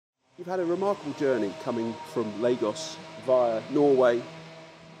You've had a remarkable journey coming from Lagos via Norway,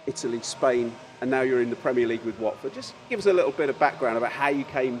 Italy, Spain, and now you're in the Premier League with Watford. Just give us a little bit of background about how you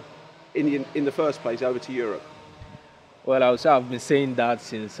came in the first place over to Europe. Well, I would say I've been saying that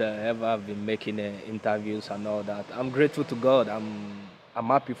since ever I've been making interviews and all that. I'm grateful to God. I'm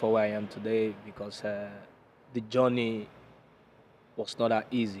happy for where I am today because the journey was not that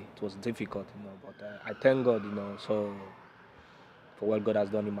easy. It was difficult, but I thank God, so for what God has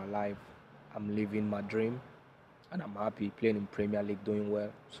done in my life. I'm living my dream, and I'm happy playing in Premier League, doing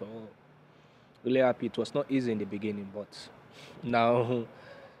well. So really happy. It was not easy in the beginning, but now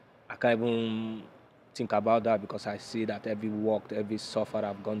I can't even think about that because I see that every work, every suffer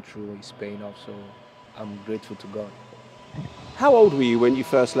I've gone through is paying off. So I'm grateful to God. How old were you when you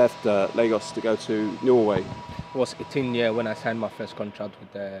first left Lagos to go to Norway? I was 18 years when I signed my first contract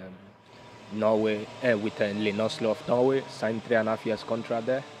with Norway, with Oslo of Norway. Signed 3.5 years contract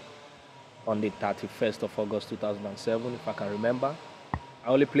there on the 31st of August 2007, if I can remember. I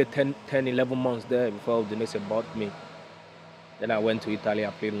only played 11 months there before Udinese bought me. Then I went to Italy, I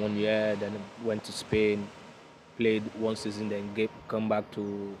played 1 year, then went to Spain, played 1 season, then come back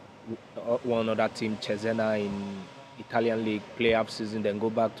to one other team, Cesena, in Italian league, play half season, then go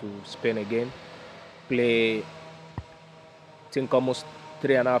back to Spain again, play, I think almost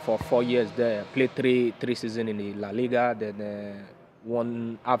 3.5 or 4 years there, played three seasons in the La Liga, then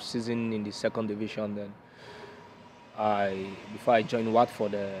 1 half season in the second division, then before I joined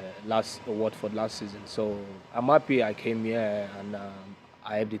Watford last season. So I'm happy I came here and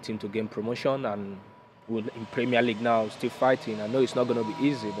I helped the team to gain promotion, and we're in Premier League now, still fighting. I know it's not going to be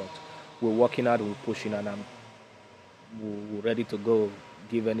easy, but we're working hard, we're pushing, and we're ready to go,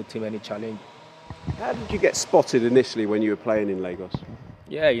 give any team any challenge. How did you get spotted initially when you were playing in Lagos?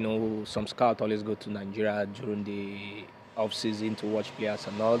 Yeah, some scouts always go to Nigeria during the off-season to watch players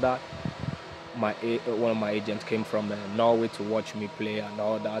and all that. One of my agents came from Norway to watch me play and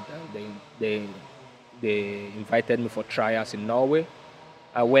all that, and they invited me for trials in Norway.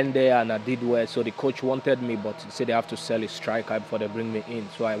 I went there and I did well, so the coach wanted me, but he said they have to sell a striker before they bring me in.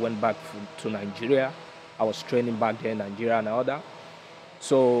 So I went back to Nigeria. I was training back there in Nigeria and all that.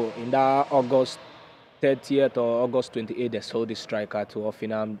 So in that August 30th or August 28th, they sold the striker to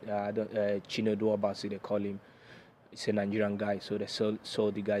Offinham, Chinedu Obasi, they call him. It's a Nigerian guy, so they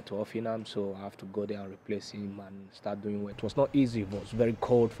sold the guy to Offinham, so I have to go there and replace him and start doing well. It was not easy, it was very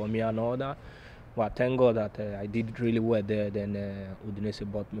cold for me and all that, but thank God that I did really well there. Then Udinese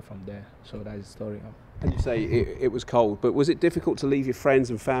bought me from there, so that's the story. And you say it was cold, but was it difficult to leave your friends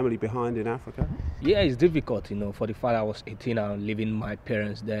and family behind in Africa? Yeah, it's difficult, for the fact I was 18 and leaving my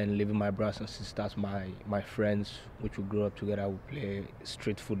parents then, leaving my brothers and sisters, my friends, which we grew up together, we play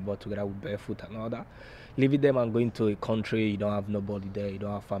street football together, we barefoot and all that. Leaving them and going to a country, you don't have nobody there, you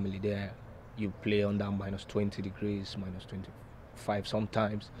don't have family there. You play under minus 20 degrees, minus 25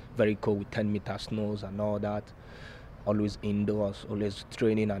 sometimes, very cold with 10-meter snows and all that. Always indoors, always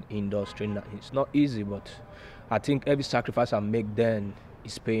training and indoors training. It's not easy, but I think every sacrifice I make then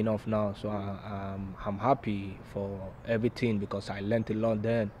is paying off now. So I'm happy for everything because I learned a lot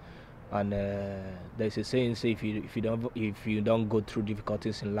then. And there's a saying, say if you don't go through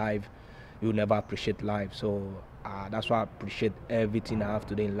difficulties in life, you'll never appreciate life. So that's why I appreciate everything I have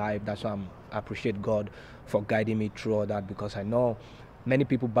today in life. That's why I appreciate God for guiding me through all that, because I know many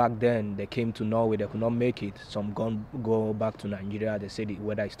people back then, they came to Norway, they could not make it. Some go back to Nigeria, they said the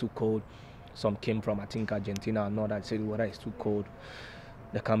weather is too cold. Some came from, I think, Argentina and all that, said the weather is too cold.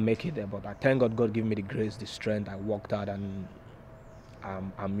 They can't make it there, but I thank God gave me the grace, the strength. I worked hard, and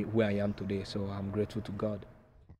I'm where I am today, so I'm grateful to God.